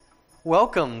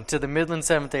Welcome to the Midland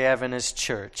Seventh-day Adventist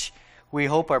Church. We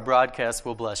hope our broadcast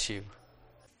will bless you.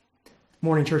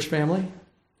 Morning, church family.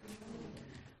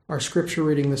 Our scripture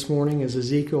reading this morning is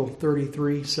Ezekiel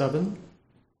 33:7.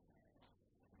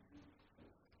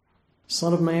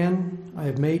 Son of man, I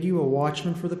have made you a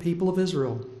watchman for the people of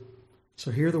Israel. So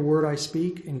hear the word I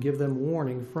speak and give them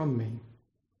warning from me.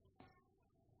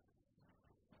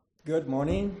 Good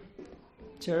morning,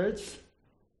 church.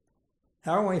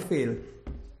 How do I feel?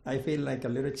 I feel like a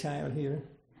little child here,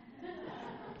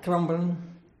 crumbling.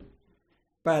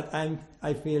 But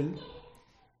I feel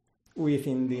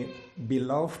within the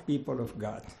beloved people of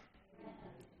God.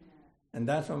 And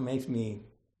that's what makes me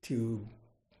to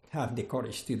have the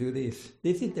courage to do this.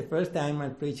 This is the first time I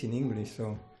preach in English,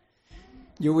 so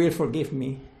you will forgive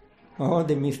me all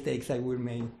the mistakes I will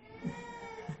make.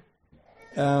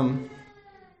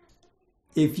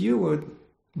 If you would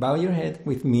bow your head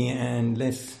with me and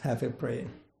let's have a prayer.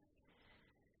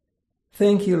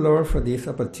 Thank you, Lord, for this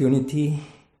opportunity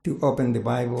to open the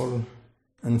Bible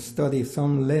and study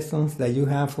some lessons that you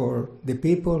have for the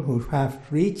people who have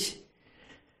reached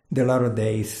the latter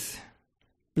days.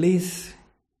 Please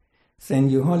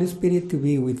send your Holy Spirit to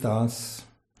be with us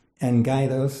and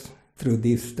guide us through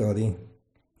this study.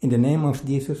 In the name of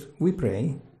Jesus, we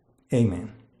pray.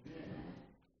 Amen.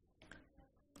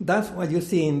 That's what you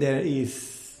see in there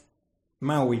is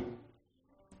Maui.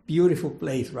 Beautiful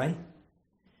place, right?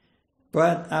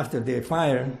 But after the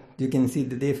fire, you can see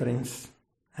the difference,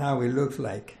 how it looks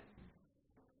like.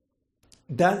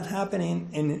 That's happening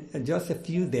in just a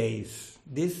few days.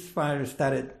 This fire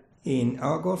started in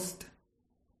August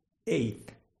 8th.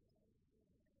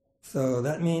 So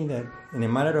that means that in a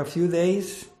matter of a few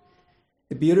days,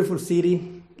 the beautiful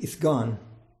city is gone.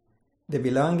 The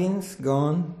belongings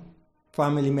gone,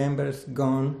 family members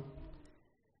gone,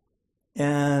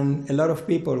 and a lot of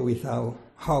people without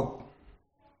hope.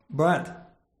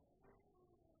 But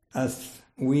as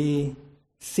we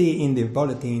see in the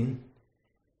bulletin,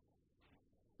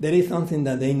 there is something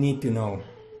that they need to know.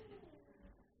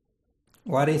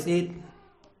 What is it?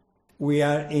 We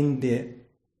are in the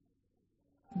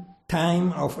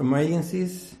time of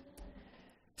emergencies.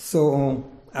 So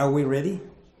are we ready?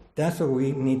 That's what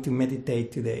we need to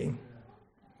meditate today.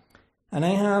 And I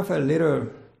have a little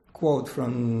quote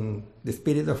from the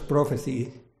Spirit of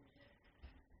Prophecy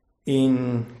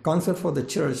in Counsel for the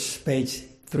Church, page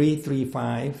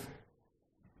 335.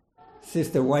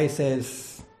 Sister White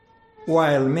says,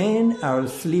 while men are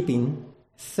sleeping,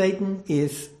 Satan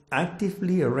is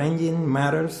actively arranging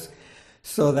matters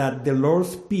so that the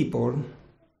Lord's people,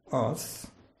 us,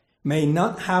 may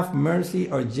not have mercy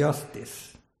or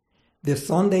justice. The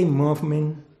Sunday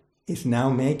movement is now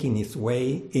making its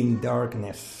way in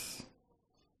darkness.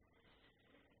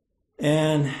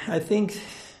 And I think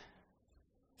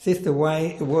Sister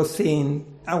White was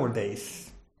seeing our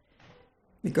days.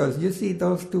 Because you see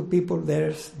those two people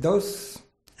there, those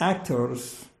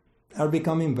actors are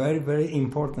becoming very, very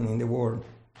important in the world.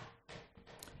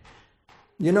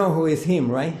 You know who is him,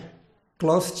 right?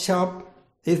 Klaus Schwab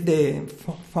is the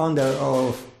founder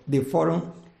of the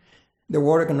forum, the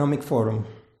World Economic Forum.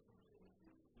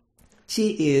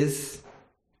 She is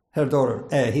his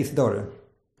daughter,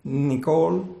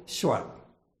 Nicole Schwab.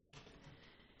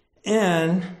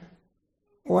 And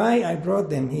why I brought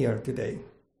them here today?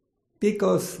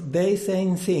 Because they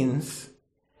say things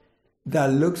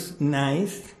that looks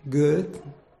nice, good,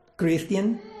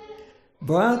 Christian,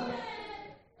 but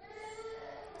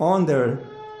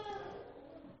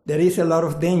there is a lot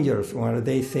of dangers. What are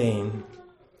they saying?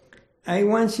 I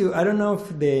don't know if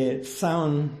the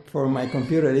sound for my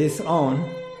computer is on.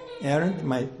 Aaron,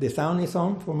 the sound is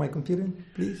on for my computer,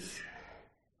 please.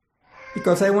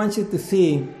 Because I want you to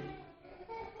see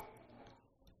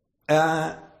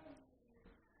a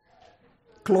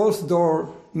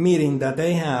closed-door meeting that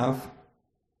they have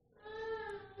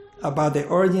about the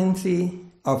urgency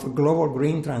of global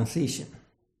green transition.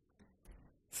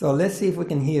 So let's see if we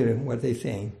can hear what they're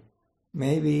saying.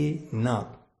 Maybe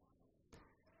not.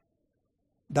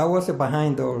 That was a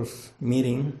behind-doors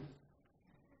meeting.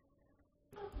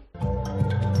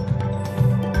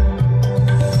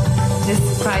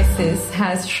 This crisis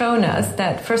has shown us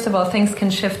that, first of all, things can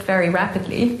shift very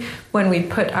rapidly when we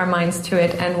put our minds to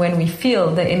it and when we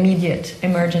feel the immediate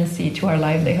emergency to our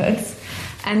livelihoods.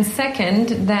 And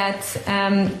second, that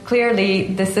clearly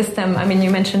the system, you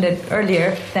mentioned it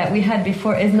earlier, that we had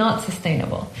before is not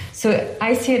sustainable. So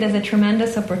I see it as a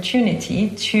tremendous opportunity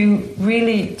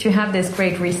to have this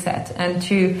great reset and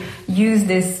to use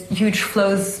this huge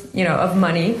flows, of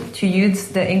money, to use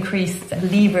the increased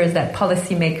levers that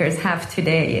policymakers have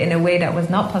today in a way that was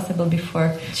not possible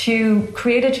before, to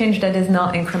create a change that is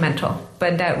not incremental,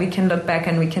 but that we can look back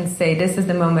and we can say this is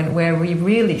the moment where we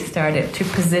really started to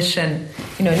position,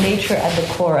 nature at the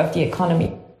core of the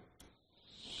economy.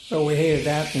 So we hear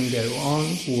that in their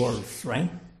own words, right?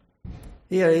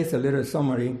 Here is a little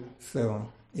summary,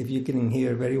 so if you can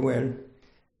hear very well.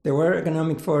 The World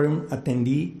Economic Forum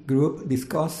attendee group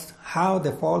discussed how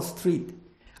the false threat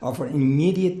of an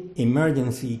immediate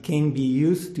emergency can be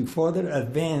used to further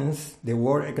advance the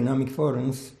World Economic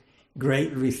Forum's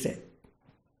Great Reset.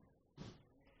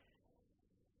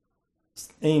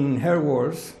 In her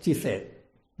words, she said,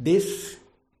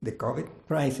 the COVID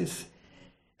crisis,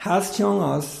 has shown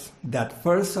us that,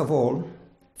 first of all,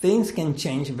 things can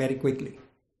change very quickly.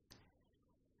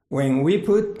 When we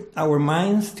put our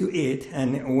minds to it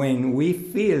and when we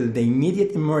feel the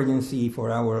immediate emergency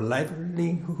for our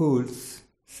livelihoods,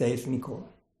 says Nicole.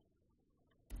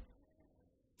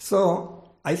 So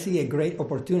I see a great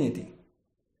opportunity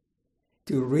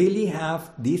to really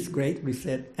have this great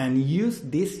reset and use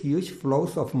these huge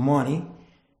flows of money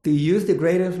to use the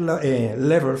greatest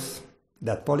levers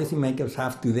that policymakers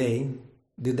have today.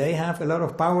 Do they have a lot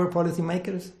of power,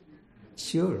 policymakers?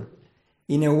 Sure.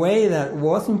 In a way that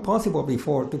wasn't possible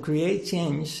before, to create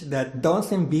change that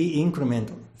doesn't be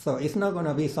incremental. So it's not going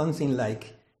to be something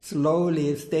like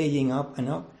slowly staging up and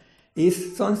up.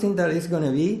 It's something that is going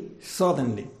to be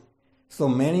suddenly. So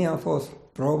many of us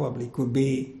probably could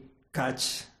be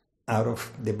catch out of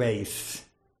the base.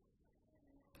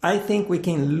 I think we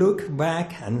can look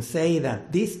back and say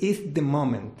that this is the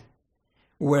moment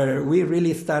where we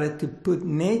really started to put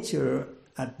nature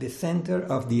at the center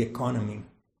of the economy.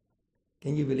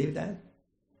 Can you believe that?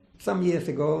 Some years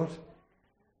ago,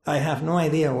 I have no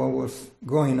idea what was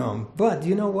going on. But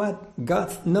you know what?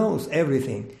 God knows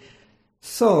everything.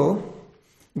 So,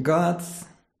 God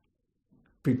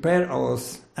prepared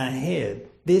us ahead.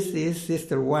 This is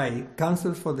Sister White,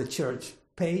 Counsel for the Church,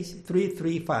 page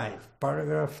 335,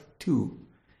 paragraph 2.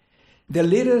 The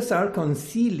leaders are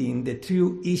concealing the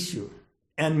true issue,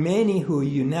 and many who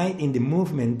unite in the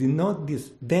movement do not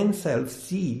themselves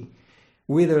see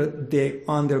whither the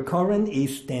undercurrent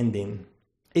is tending.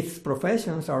 Its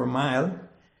professions are mild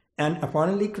and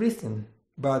apparently Christian,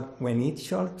 but when it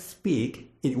shall speak,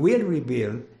 it will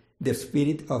reveal the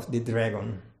spirit of the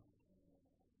dragon.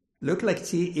 Look like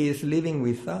she is living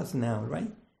with us now,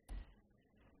 right?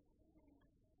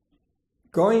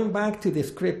 Going back to the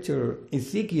scripture,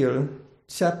 Ezekiel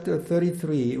chapter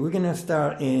 33, we're going to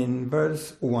start in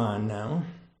verse 1 now.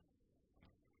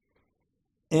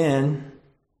 And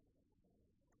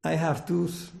I have two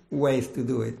ways to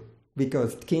do it,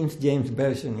 because King James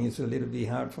Version is a little bit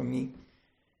hard for me.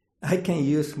 I can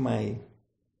use my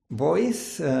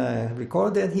voice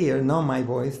recorded here, not my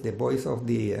voice, the voice of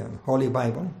the Holy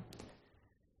Bible,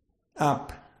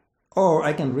 up, or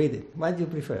I can read it. What do you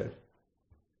prefer?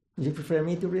 Do you prefer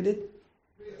me to read it?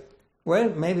 Well,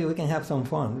 maybe we can have some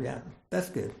fun. Yeah,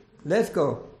 that's good. Let's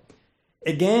go.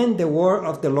 Again, the word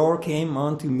of the Lord came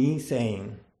unto me,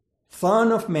 saying,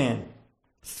 Son of man,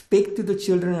 speak to the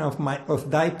children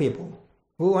of thy people.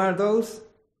 Who are those?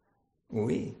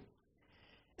 We.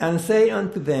 And say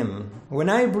unto them, when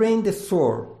I bring the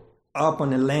sword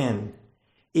upon a land,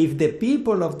 if the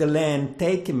people of the land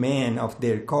take a man of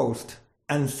their coast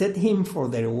and set him for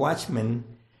their watchman,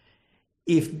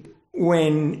 if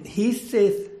when he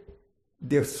saith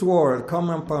the sword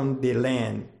come upon the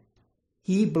land,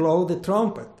 he blow the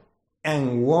trumpet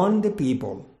and warn the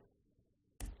people.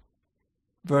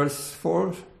 Verse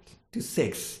 4 to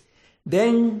 6.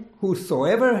 Then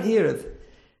whosoever heareth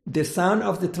the sound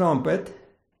of the trumpet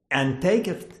and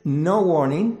taketh no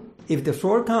warning, if the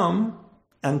sword come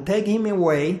and take him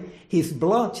away, his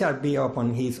blood shall be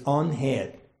upon his own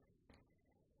head.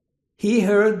 He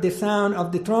heard the sound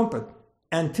of the trumpet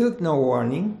and took no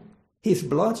warning, his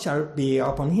blood shall be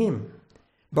upon him.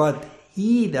 But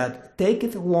he that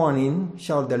taketh warning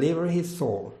shall deliver his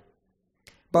soul.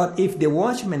 But if the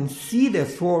watchman see the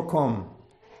sword come,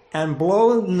 and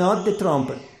blow not the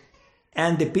trumpet,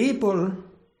 and the people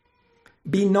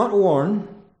be not warned,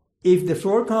 if the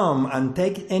sword come and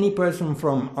take any person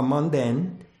from among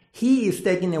them, he is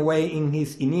taken away in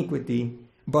his iniquity,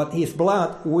 but his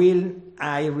blood will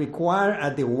I require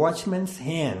at the watchman's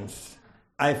hands.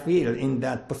 I feel in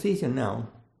that position now.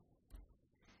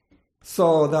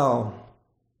 So thou,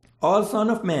 O son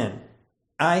of man,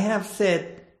 I have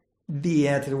set thee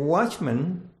as a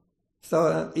watchman.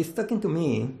 So it's talking to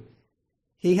me.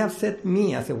 He hath set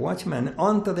me as a watchman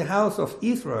unto the house of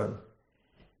Israel.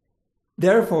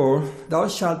 Therefore thou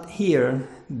shalt hear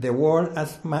the word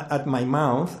at my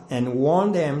mouth, and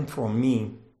warn them from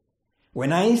me.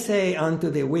 When I say unto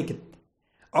the wicked,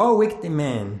 O wicked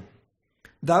man,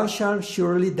 thou shalt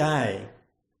surely die,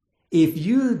 if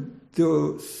you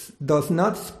does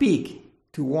not speak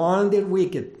to warn the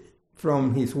wicked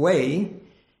from his way,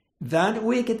 that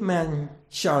wicked man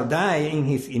shall die in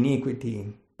his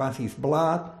iniquity, but his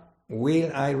blood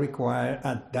will I require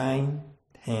at thine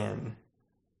hand.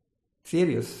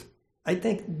 Serious. I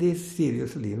take this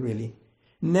seriously, really.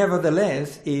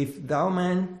 Nevertheless, if thou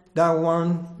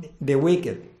warn the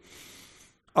wicked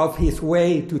of his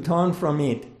way to turn from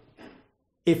it,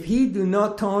 if he do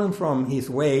not turn from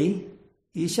his way,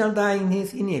 he shall die in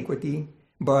his iniquity,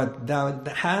 but thou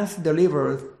hast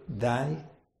delivered thy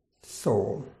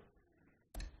soul.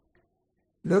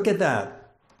 Look at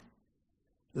that.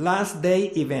 Last day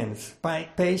events,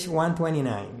 page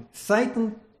 129.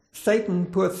 Satan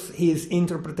puts his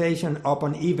interpretation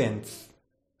upon events,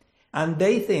 and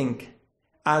they think,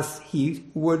 as he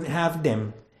would have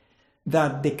them,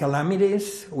 that the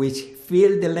calamities which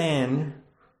fill the land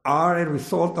are a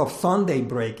result of Sunday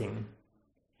breaking,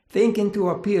 thinking to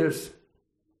appease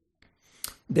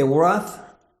the wrath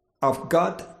of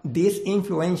God. These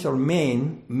influential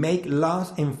men make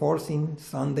laws enforcing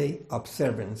Sunday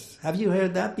observance. Have you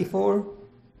heard that before?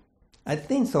 I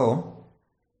think so,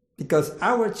 because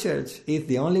our church is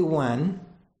the only one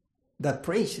that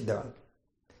preaches that.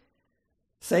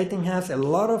 Satan has a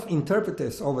lot of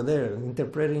interpreters over there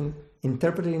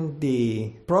interpreting the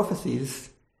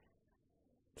prophecies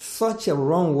such a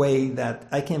wrong way that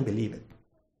I can't believe it.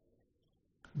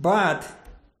 But,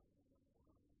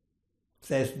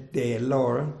 says the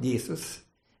Lord Jesus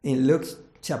in Luke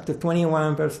chapter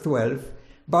 21 verse 12,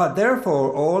 but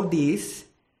therefore all these,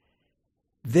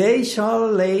 they shall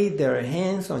lay their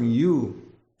hands on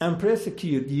you and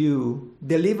persecute you,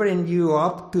 delivering you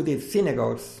up to the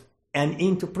synagogues and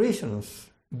into prisons,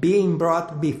 being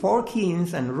brought before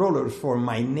kings and rulers for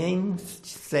my name's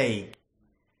sake.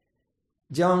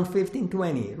 John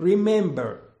 15:20,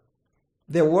 remember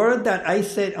the word that I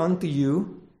said unto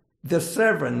you, the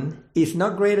servant is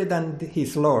not greater than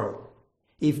his Lord.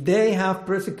 If they have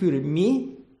persecuted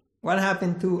me, what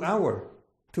happened to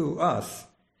us?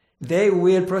 They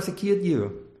will persecute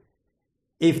you.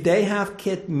 If they have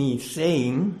kept my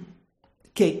saying,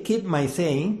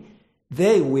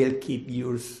 they will keep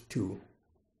yours too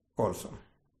also.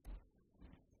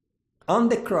 On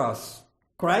the cross,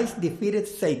 Christ defeated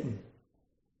Satan.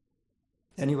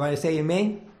 Anybody say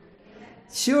amen?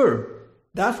 Sure,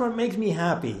 that's what makes me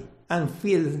happy and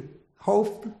feel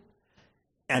hope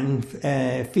and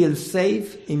feel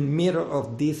safe in the middle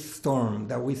of this storm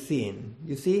that we're seeing.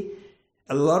 You see,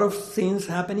 a lot of things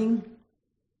happening,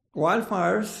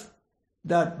 wildfires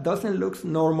that doesn't look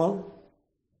normal,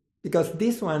 because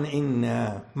this one in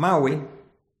Maui,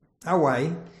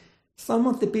 Hawaii, some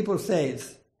of the people say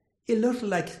it looks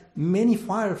like many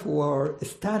fires were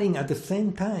starting at the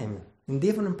same time in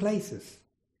different places.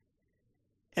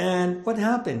 And what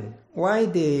happened? Why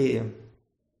the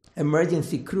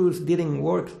emergency crews didn't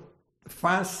work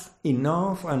fast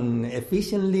enough and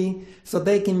efficiently so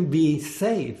they can be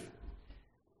safe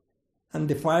and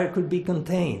the fire could be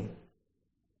contained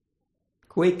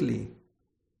quickly?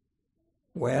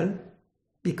 Well,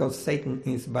 because Satan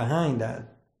is behind that.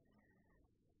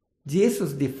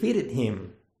 Jesus defeated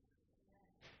him.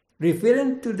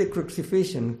 Referring to the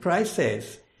crucifixion, Christ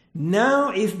says,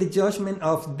 now is the judgment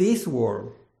of this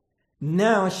world.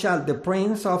 Now shall the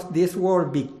prince of this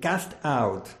world be cast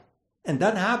out. And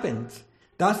that happens.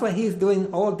 That's why he's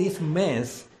doing all this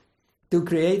mess, to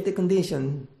create the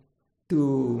condition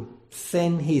to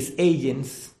send his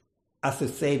agents as the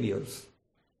saviors.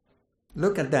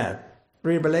 Look at that.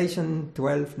 Revelation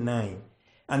 12:9.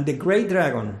 And the great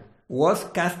dragon was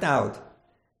cast out,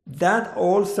 that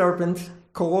old serpent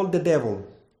called the devil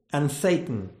and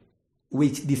Satan,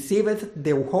 which deceiveth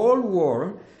the whole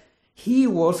world. He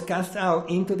was cast out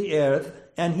into the earth,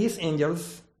 and his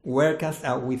angels were cast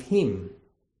out with him.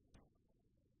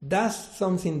 That's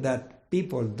something that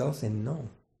people doesn't know.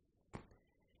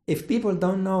 If people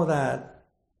don't know that,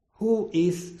 who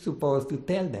is supposed to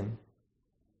tell them?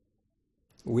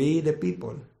 We, the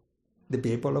people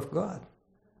of God.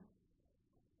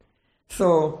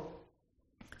 So,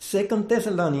 2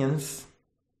 Thessalonians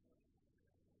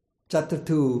chapter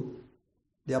 2,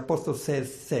 the apostle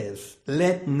says,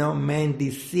 let no man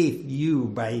deceive you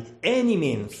by any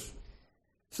means.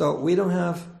 So we don't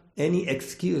have any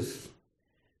excuse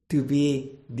to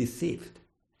be deceived.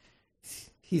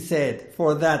 he said,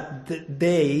 for that the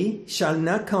day shall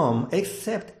not come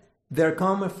except there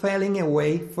come a falling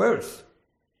away first,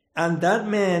 and that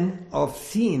man of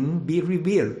sin be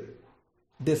revealed,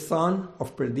 the son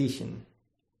of perdition,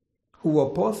 who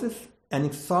opposes and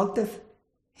exalteth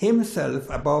himself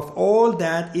above all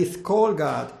that is called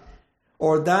God,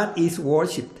 or that is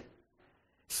worshipped,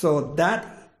 so that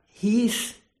he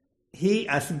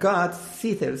as God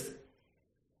sitteth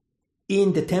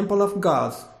in the temple of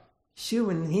God,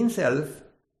 shewing himself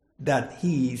that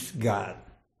he is God.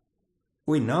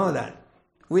 We know that.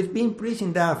 We've been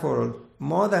preaching that for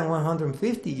more than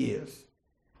 150 years.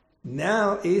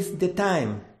 Now is the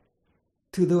time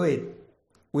to do it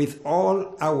with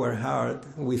all our heart,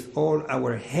 with all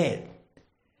our head.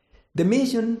 The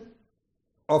mission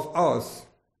of us,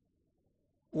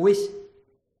 which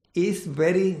is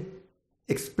very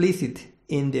explicit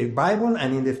in the Bible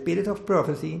and in the spirit of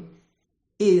prophecy,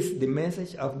 is the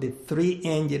message of the three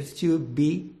angels to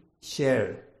be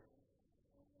shared.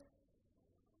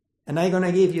 And I'm going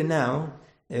to give you now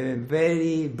a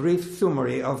very brief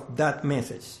summary of that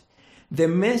message. The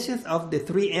message of the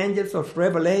three angels of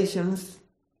Revelations,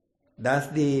 that's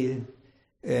the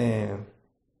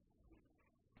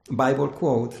Bible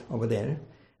quote over there,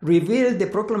 reveal the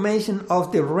proclamation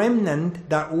of the remnant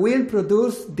that will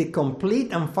produce the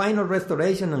complete and final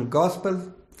restoration of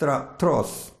gospel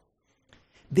truth.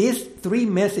 These three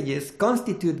messages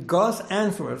constitute God's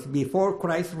answers before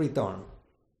Christ's return.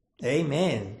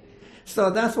 Amen. So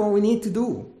that's what we need to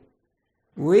do.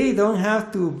 We don't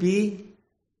have to be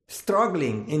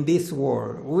struggling in this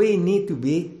world. We need to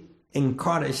be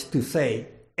encouraged to say,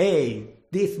 hey,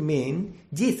 this means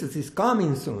Jesus is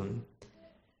coming soon.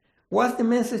 What's the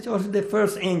message of the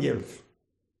first angel?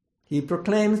 He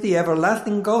proclaims the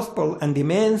everlasting gospel and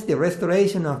demands the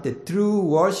restoration of the true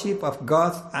worship of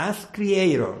God as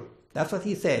Creator. That's what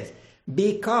he says.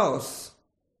 Because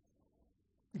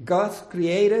God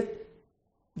created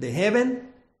the heaven,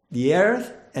 the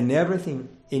earth, and everything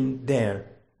in there.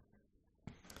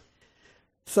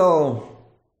 So,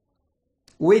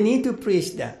 we need to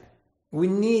preach that. We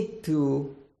need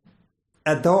to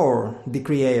adore the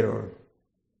Creator,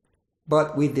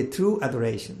 but with the true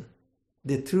adoration,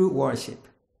 the true worship.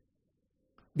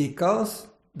 Because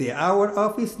the hour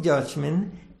of his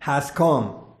judgment has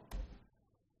come.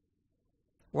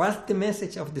 What's the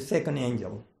message of the second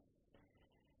angel?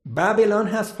 Babylon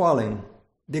has fallen.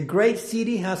 The great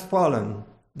city has fallen.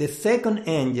 The second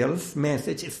angel's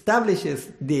message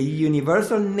establishes the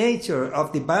universal nature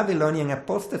of the Babylonian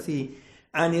apostasy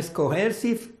and its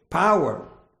coercive power,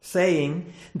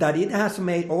 saying that it has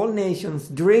made all nations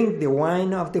drink the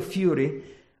wine of the fury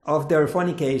of their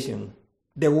fornication.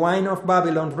 The wine of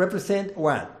Babylon represents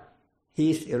what?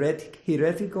 His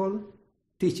heretical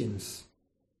teachings.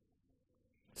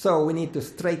 So we need to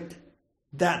straighten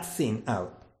that sin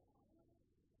out.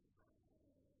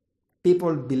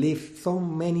 People believe so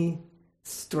many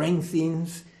strange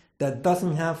things that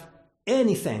doesn't have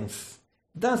any sense.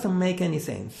 Doesn't make any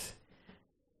sense.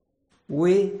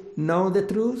 We know the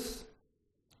truth.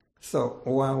 So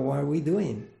what are we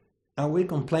doing? Are we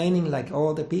complaining like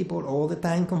all the people all the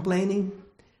time complaining?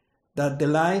 That the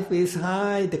life is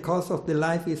high, the cost of the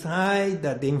life is high,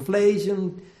 that the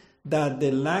inflation, that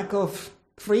the lack of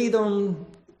freedom,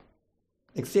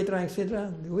 etc.,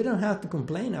 etc. We don't have to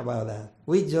complain about that.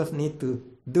 We just need to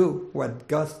do what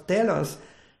God tells us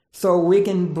so we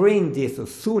can bring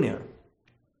Jesus sooner.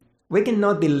 We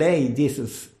cannot delay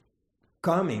Jesus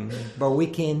coming, but we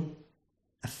can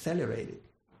accelerate it.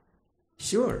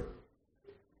 Sure.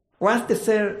 What the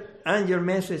third angel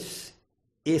message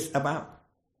is about?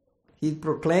 He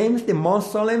proclaims the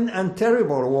most solemn and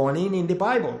terrible warning in the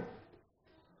Bible.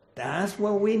 That's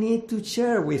what we need to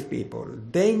share with people.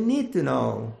 They need to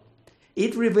know.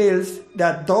 It reveals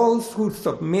that those who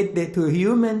submit to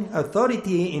human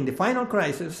authority in the final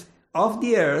crisis of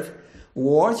the earth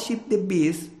worship the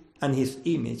beast and his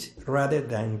image rather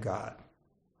than God.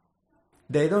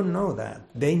 They don't know that.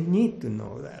 They need to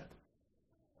know that.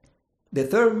 The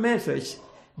third message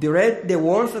directs the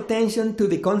world's attention to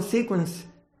the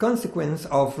consequence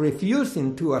of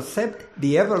refusing to accept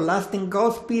the everlasting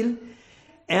gospel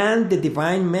and the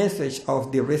divine message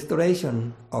of the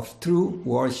restoration of true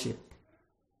worship.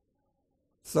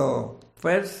 So,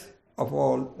 first of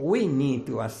all, we need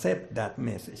to accept that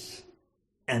message,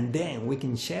 and then we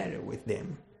can share it with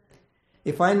them.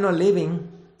 If I'm not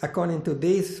living according to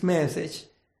this message,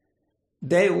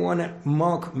 they want to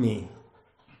mock me.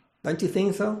 Don't you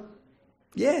think so?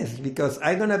 Yes, because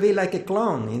I'm going to be like a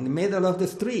clown in the middle of the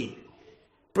street,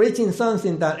 preaching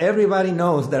something that everybody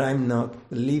knows that I'm not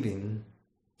living.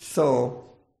 So,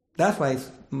 That's why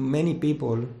many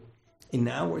people in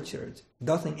our church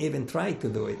doesn't even try to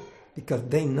do it, because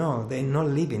they know they're not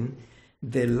living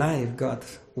the life God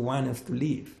wants us to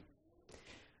live.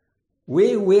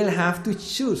 We will have to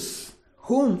choose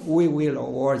whom we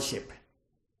will worship.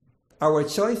 Our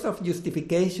choice of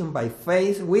justification by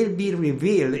faith will be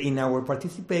revealed in our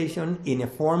participation in a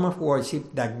form of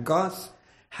worship that God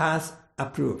has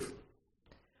approved.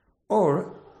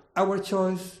 Or our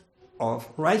choice of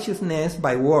righteousness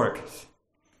by works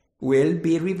will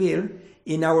be revealed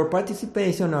in our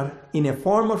participation in a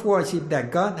form of worship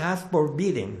that God has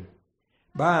forbidden,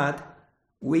 but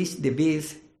which the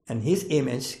beast and his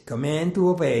image command to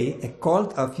obey, a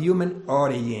cult of human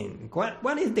origin.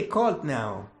 What is the cult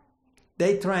now?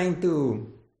 They're trying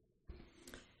to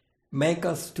make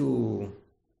us to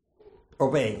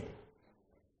obey.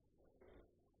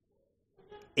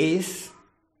 Is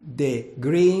the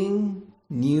Green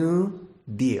New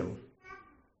Deal.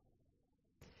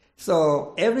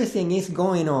 So everything is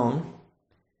going on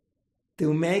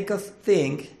to make us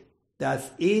think that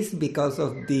is because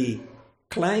of the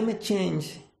climate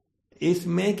change is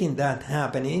making that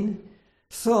happening,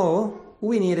 so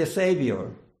we need a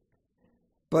savior.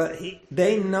 But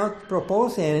they're not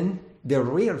proposing the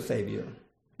real savior.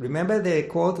 Remember the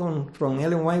quote from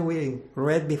Ellen White we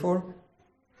read before?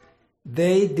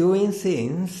 They doing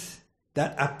things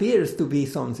that appears to be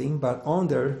something, but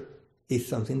under is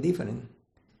something different.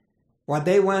 What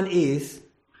they want is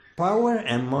power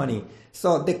and money.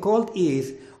 So the cult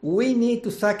is, we need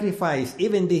to sacrifice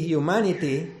even the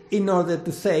humanity in order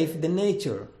to save the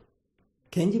nature.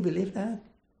 Can you believe that?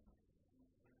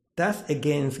 That's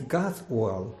against God's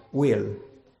will.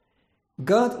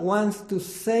 God wants to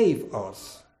save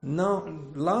us,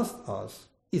 not lost us.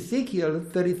 Ezekiel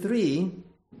 33,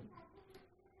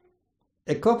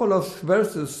 a couple of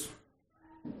verses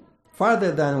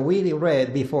farther than we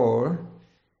read before,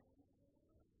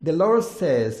 the Lord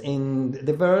says in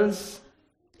the verse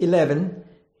 11,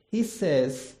 he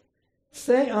says,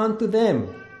 "Say unto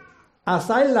them, as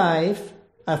I live,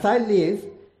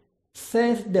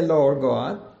 says the Lord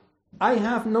God, I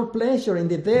have no pleasure in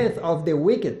the death of the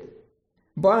wicked,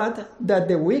 but that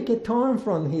the wicked turn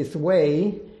from his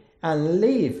way and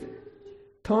live.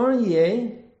 Turn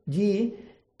ye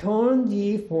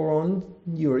from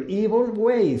your evil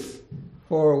ways,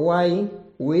 for why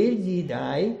will ye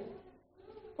die,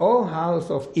 O house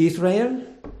of Israel?"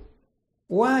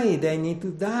 Why they need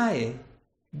to die?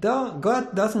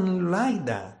 God doesn't like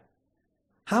that.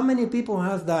 How many people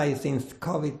has died since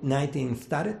COVID-19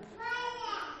 started?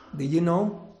 Do you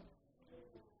know?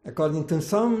 According to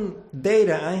some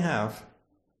data I have,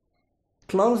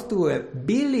 close to 1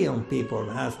 billion people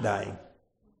has died.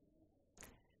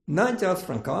 Not just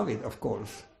from COVID, of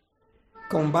course.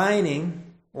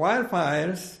 Combining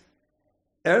wildfires,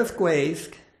 earthquakes,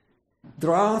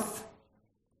 drought,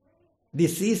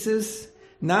 diseases.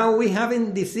 Now we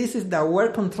having diseases that were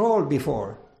controlled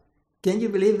before. Can you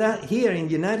believe that? Here in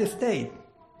the United States,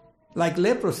 like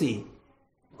leprosy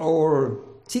or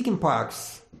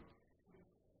chickenpox.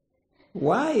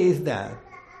 Why is that?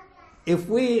 If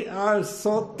we are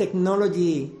so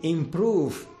technology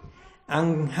improved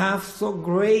and have so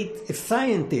great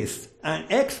scientists and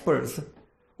experts,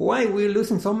 why are we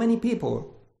losing so many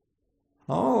people?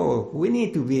 Oh, we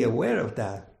need to be aware of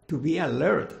that, to be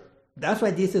alert. That's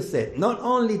why Jesus said, not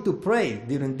only to pray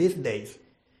during these days,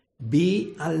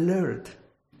 be alert.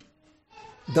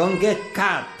 Don't get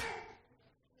caught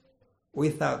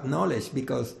without knowledge,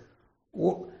 because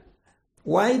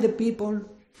why the people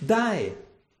die?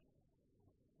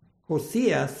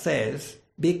 Hosea says,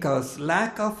 because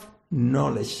lack of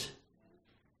knowledge.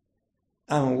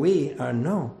 And we are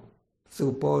not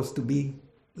supposed to be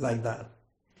like that.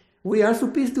 We are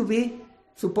supposed to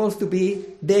be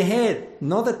the head,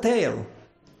 not the tail.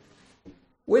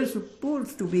 We're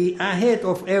supposed to be ahead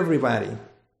of everybody.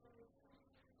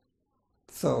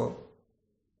 So,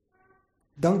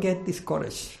 don't get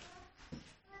discouraged.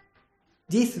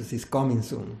 Jesus is coming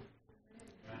soon.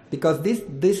 Because this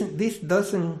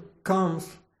doesn't come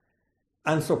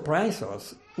and surprise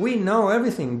us. We know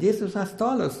everything. Jesus has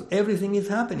told us everything is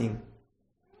happening.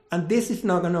 And this is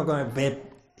not going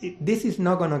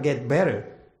to get better.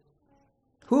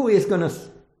 Who is going to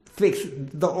fix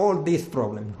all these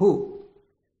problems? Who?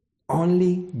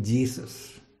 Only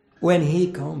Jesus. When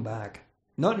he comes back.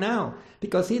 Not now.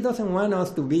 Because he doesn't want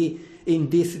us to be in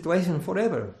this situation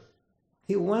forever.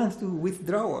 He wants to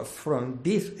withdraw us from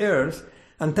this earth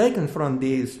and take us from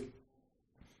this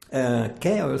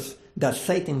chaos that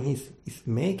Satan is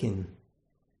making.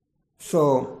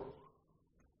 So,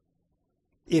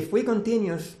 if we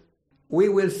continue, we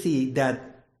will see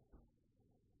that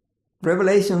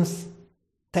Revelations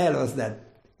tell us that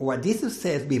what Jesus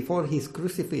says before his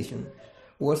crucifixion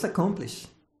was accomplished.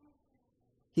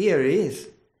 Here it is.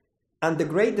 And the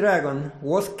great dragon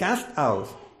was cast out.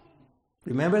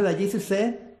 Remember that Jesus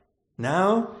said,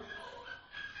 now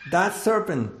that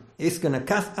serpent is going to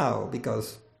cast out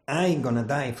because I'm going to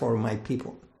die for my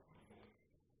people.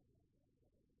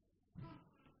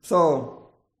 So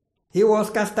he was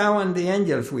cast out and the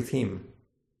angels with him.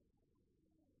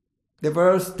 The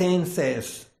verse 10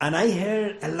 says, and I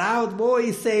heard a loud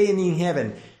voice saying in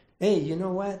heaven, hey, you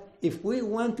know what? If we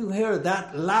want to hear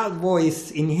that loud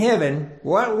voice in heaven,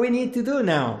 what we need to do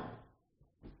now?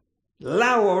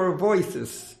 Lower our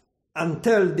voices and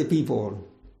tell the people,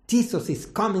 Jesus is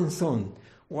coming soon.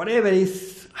 Whatever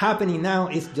is happening now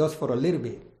is just for a little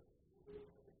bit.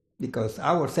 Because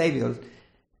our Savior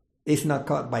is not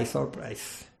caught by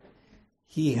surprise.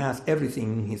 He has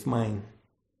everything in his mind.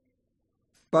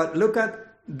 But look at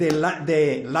the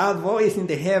loud voice in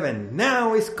the heaven.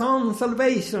 Now is come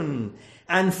salvation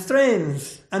and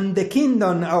strength and the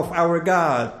kingdom of our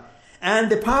God and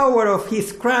the power of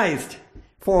his Christ.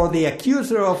 For the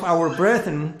accuser of our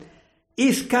brethren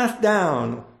is cast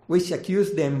down, which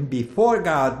accused them before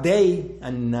God day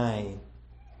and night.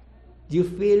 Do you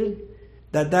feel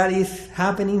that is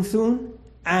happening soon?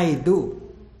 I do.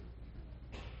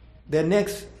 The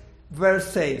next verse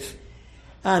says,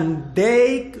 and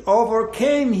they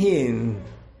overcame him.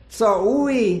 So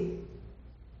we,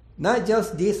 not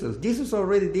just Jesus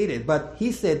already did it, but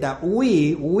he said that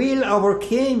we will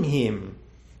overcome him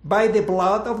by the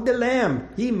blood of the Lamb.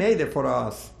 He made it for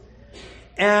us.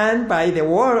 And by the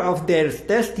word of their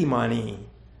testimony,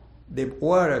 the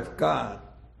word of God.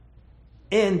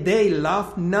 And they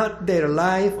loved not their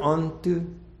life unto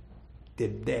the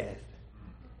death.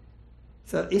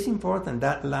 So it's important,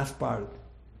 that last part.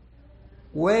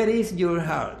 Where is your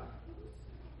heart?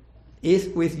 Is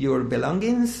with your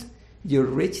belongings, your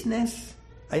richness?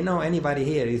 I know anybody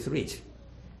here is rich.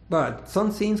 But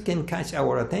some things can catch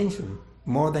our attention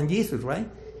more than Jesus, right?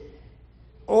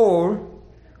 Or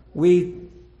we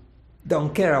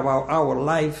don't care about our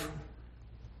life.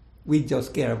 We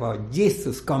just care about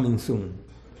Jesus coming soon.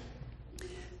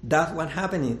 That's what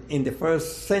happened in the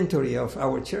first century of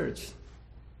our church.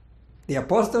 The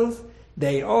apostles,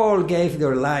 they all gave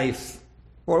their lives.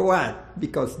 For what?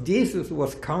 Because Jesus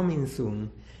was coming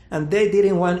soon. And they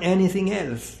didn't want anything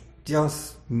else.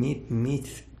 Just meet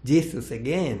Jesus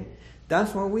again.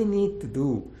 That's what we need to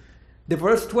do. The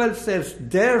verse 12 says,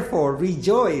 therefore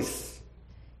rejoice,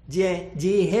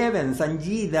 ye heavens, and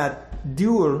ye that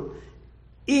dwell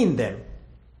in them.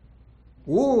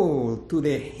 Woe to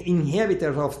the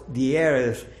inhabitants of the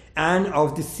earth and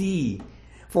of the sea,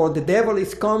 for the devil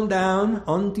is come down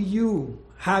unto you,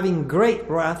 having great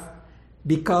wrath,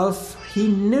 because he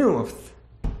knoweth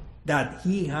that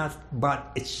he has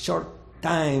but a short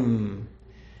time.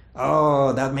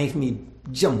 Oh, that makes me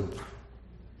jump.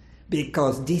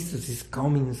 Because Jesus is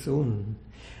coming soon.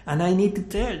 And I need to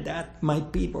tell that, my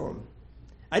people.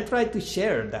 I try to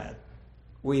share that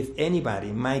with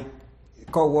anybody, my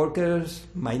co-workers,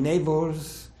 my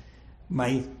neighbors,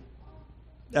 my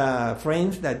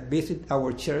friends that visit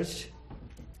our church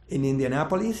in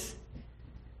Indianapolis.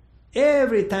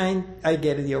 Every time I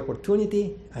get the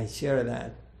opportunity, I share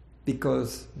that.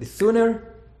 Because the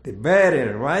sooner, the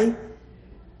better, right?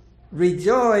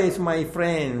 Rejoice, my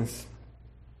friends.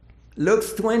 Luke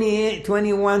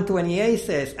 21:28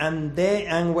 says,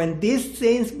 and when these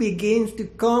things begins to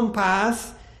come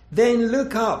pass, then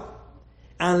look up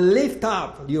and lift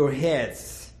up your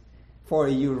heads, for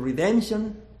your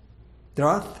redemption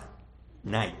draweth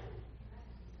nigh.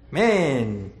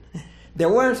 Man, the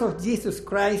words of Jesus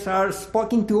Christ are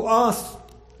spoken to us,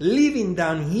 living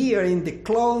down here in the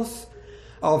close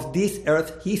of this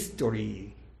earth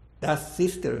history. That's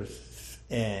Sister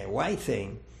White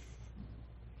saying,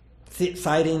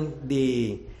 citing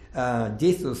the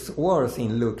Jesus' words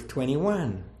in Luke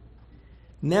 21.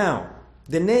 Now,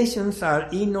 the nations are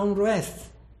in unrest.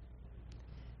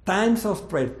 Times of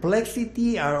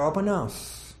perplexity are upon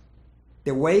us.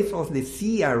 The waves of the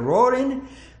sea are roaring.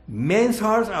 Men's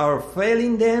hearts are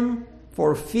failing them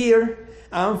for fear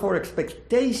and for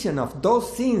expectation of those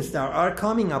things that are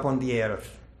coming upon the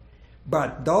earth.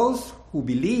 But those who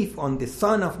believe on the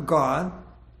Son of God,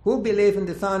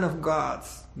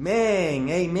 man,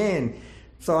 amen.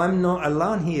 So I'm not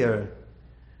alone here.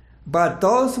 But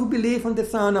those who believe on the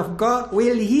Son of God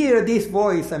will hear this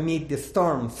voice amid the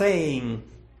storm, saying,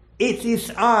 it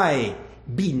is I,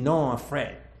 be not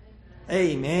afraid.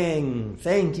 Amen.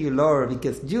 Thank you, Lord,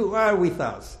 because you are with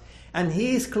us. And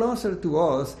He is closer to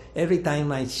us every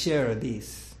time I share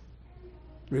this.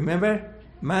 Remember?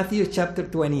 Matthew chapter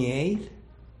 28,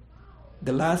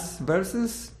 the last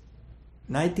verses,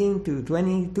 19 to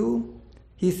 22,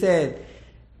 he said,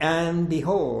 "And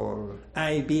behold,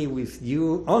 I be with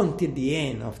you until the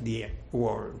end of the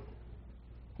world."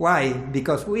 Why?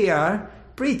 Because we are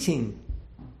preaching,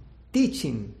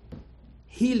 teaching,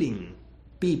 healing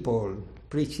people,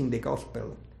 preaching the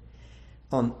gospel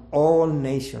on all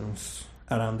nations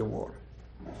around the world.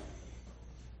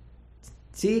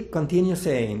 She continues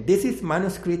saying, this is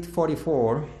manuscript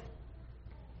 44,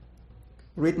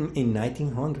 written in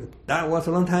 1900. That was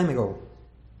a long time ago.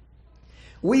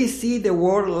 We see the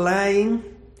world lying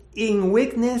in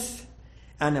weakness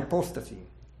and apostasy.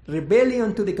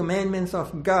 Rebellion to the commandments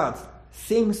of God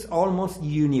seems almost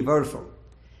universal.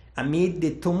 Amid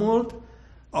the tumult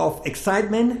of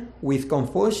excitement with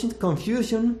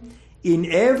confusion in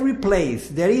every place,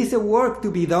 there is a work to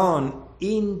be done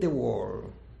in the world.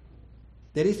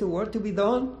 There is a work to be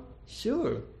done?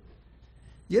 Sure.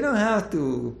 You don't have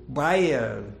to buy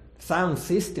a sound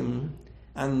system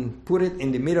and put it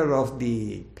in the middle of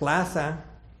the plaza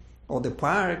or the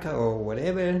park or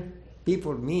whatever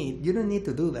people meet. You don't need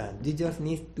to do that. You just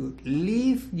need to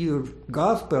live your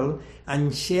gospel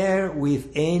and share with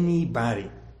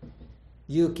anybody.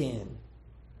 You can.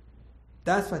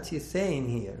 That's what she's saying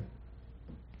here.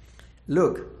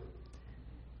 Look,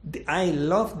 I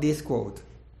love this quote.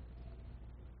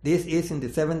 This is in the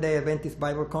Seventh-day Adventist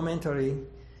Bible Commentary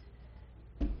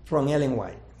from Ellen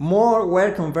White. More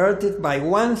were converted by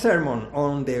one sermon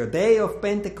on the day of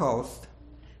Pentecost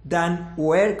than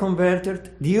were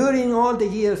converted during all the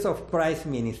years of Christ's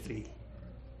ministry.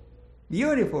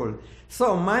 Beautiful.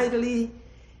 So mightily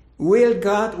will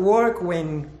God work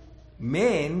when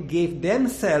men give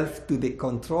themselves to the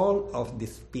control of the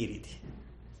Spirit.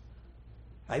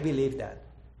 I believe that.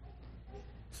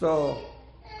 So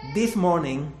this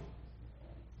morning,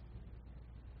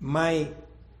 my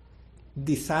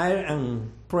desire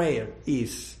and prayer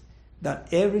is that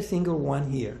every single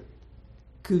one here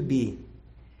could be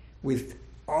with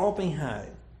open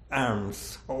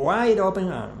arms, wide open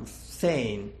arms,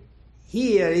 saying,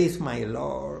 "Here is my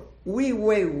Lord. We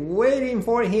were waiting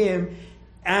for him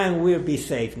and we'll be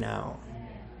safe now."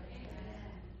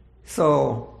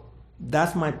 So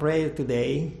that's my prayer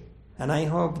today, and I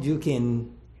hope you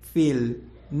can feel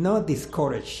not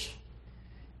discouraged.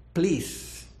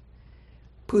 Please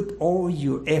put all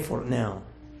your effort now.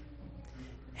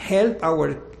 Help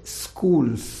our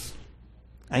schools.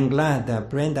 I'm glad that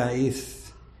Brenda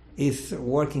is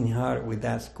working hard with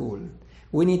that school.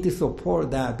 We need to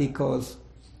support that because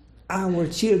our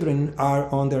children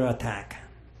are under attack.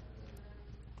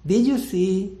 Did you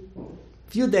see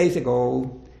a few days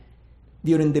ago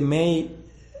during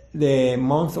the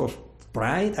month of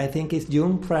Pride, I think it's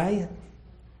June Pride,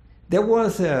 there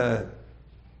was a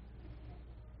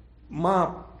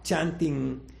mob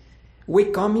chanting,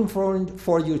 "We're coming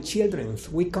for your children's,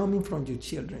 we're coming from your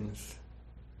children's."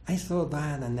 I saw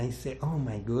that and I said, oh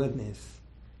my goodness,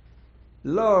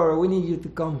 Lord, we need you to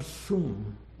come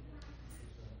soon.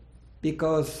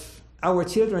 Because our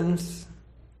children's,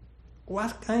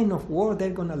 what kind of world they're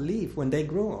going to live when they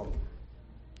grow up?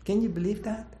 Can you believe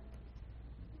that?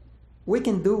 We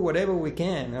can do whatever we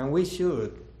can, and we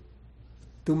should,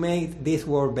 to make this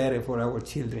world better for our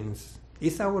children.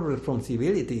 It's our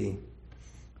responsibility.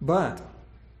 But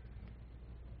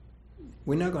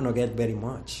we're not going to get very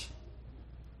much.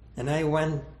 And I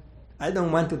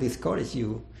don't want to discourage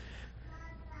you,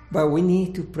 but we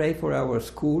need to pray for our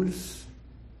schools,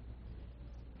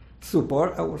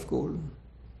 support our school,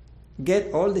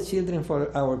 get all the children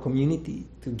for our community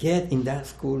to get in that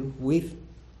school with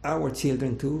our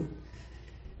children too,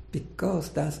 because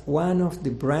that's one of the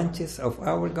branches of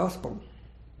our gospel.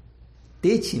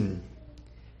 Teaching.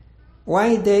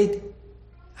 Why they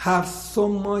have so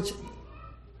much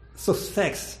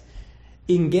success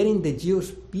in getting the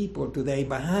Jewish people today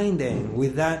behind them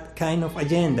with that kind of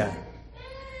agenda,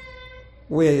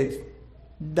 with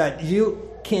that you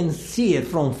can see it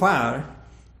from far,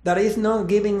 that is not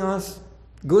giving us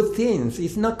good things.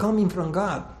 It's not coming from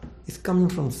God. It's coming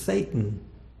from Satan.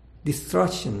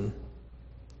 Destruction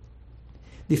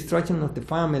of the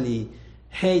family,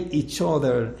 hate each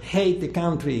other, hate the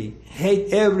country,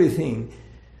 hate everything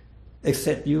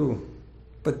except you.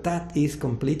 But that is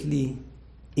completely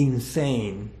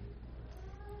insane.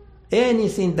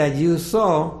 Anything that you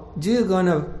sow, you're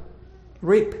gonna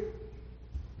reap.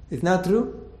 Is not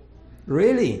true?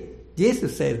 Really?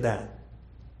 Jesus said that.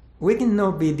 We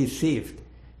cannot be deceived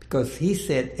because he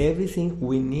said everything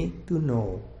we need to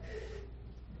know.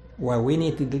 What we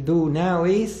need to do now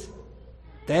is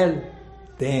tell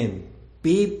them.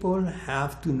 People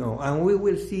have to know. And we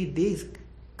will see this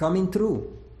coming true.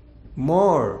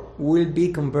 More will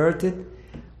be converted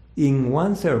in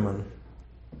one sermon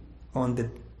on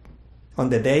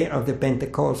the day of the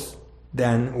Pentecost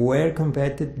than were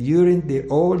converted during the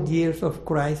old years of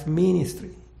Christ's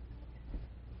ministry.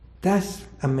 That's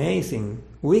amazing.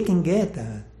 We can get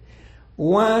that.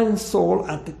 One soul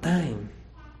at a time.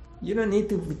 You don't need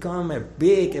to become a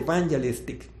big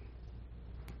evangelistic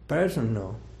person,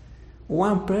 no.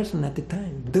 One person at a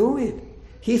time. Do it.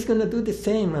 He's going to do the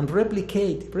same and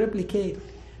replicate.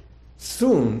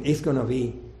 Soon it's going to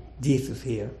be Jesus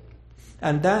here.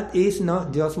 And that is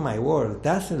not just my word.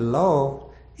 That's a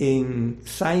law in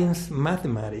science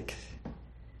mathematics.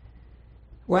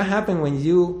 What happens when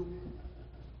you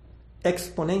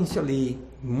exponentially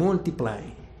multiply?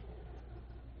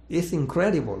 It's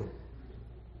incredible.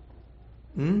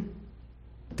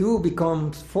 2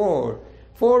 becomes 4.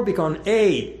 4 becomes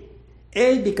 8.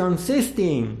 8 becomes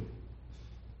 16.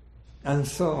 And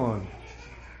so on.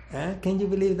 Can you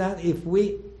believe that? If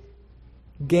we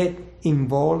get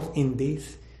involved in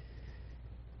this,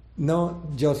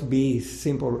 not just be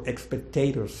simple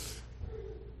spectators.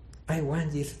 I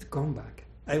want Jesus to come back.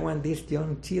 I want these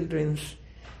young children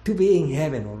to be in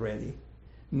heaven already,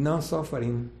 not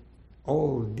suffering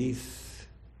all these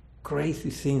crazy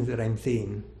things that I'm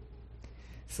seeing.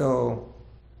 So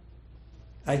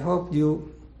I hope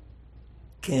you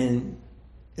can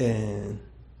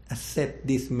accept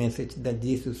this message that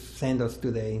Jesus sent us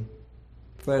today,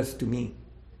 first to me.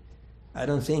 I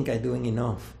don't think I'm doing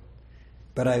enough,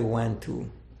 but I want to.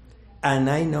 And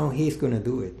I know He's going to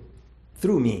do it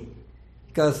through me.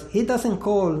 Because He doesn't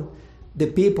call the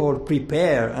people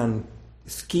prepared and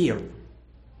skilled.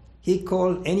 He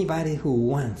calls anybody who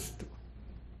wants to.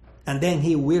 And then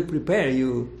He will prepare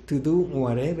you to do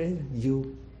whatever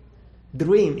you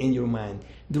dream in your mind.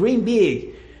 Dream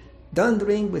big. Don't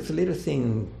dream with little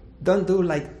things. Don't do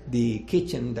like the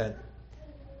chicken that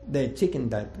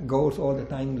goes all the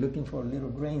time looking for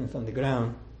little grains on the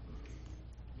ground.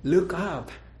 Look up.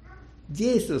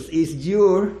 Jesus is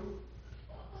your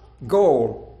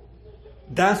goal.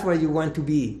 That's where you want to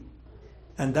be.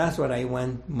 And that's what I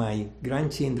want my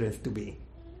grandchildren to be.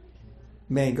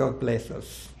 May God bless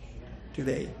us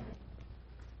today.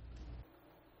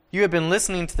 You have been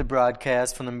listening to the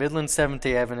broadcast from the Midland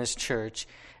Seventh-day Adventist Church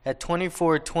at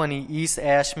 2420 East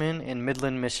Ashman in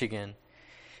Midland, Michigan.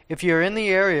 If you are in the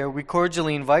area, we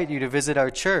cordially invite you to visit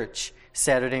our church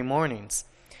Saturday mornings.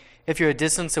 If you're a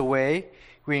distance away,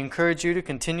 we encourage you to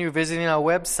continue visiting our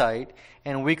website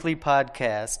and weekly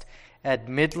podcast at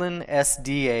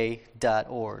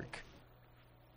midlandsda.org.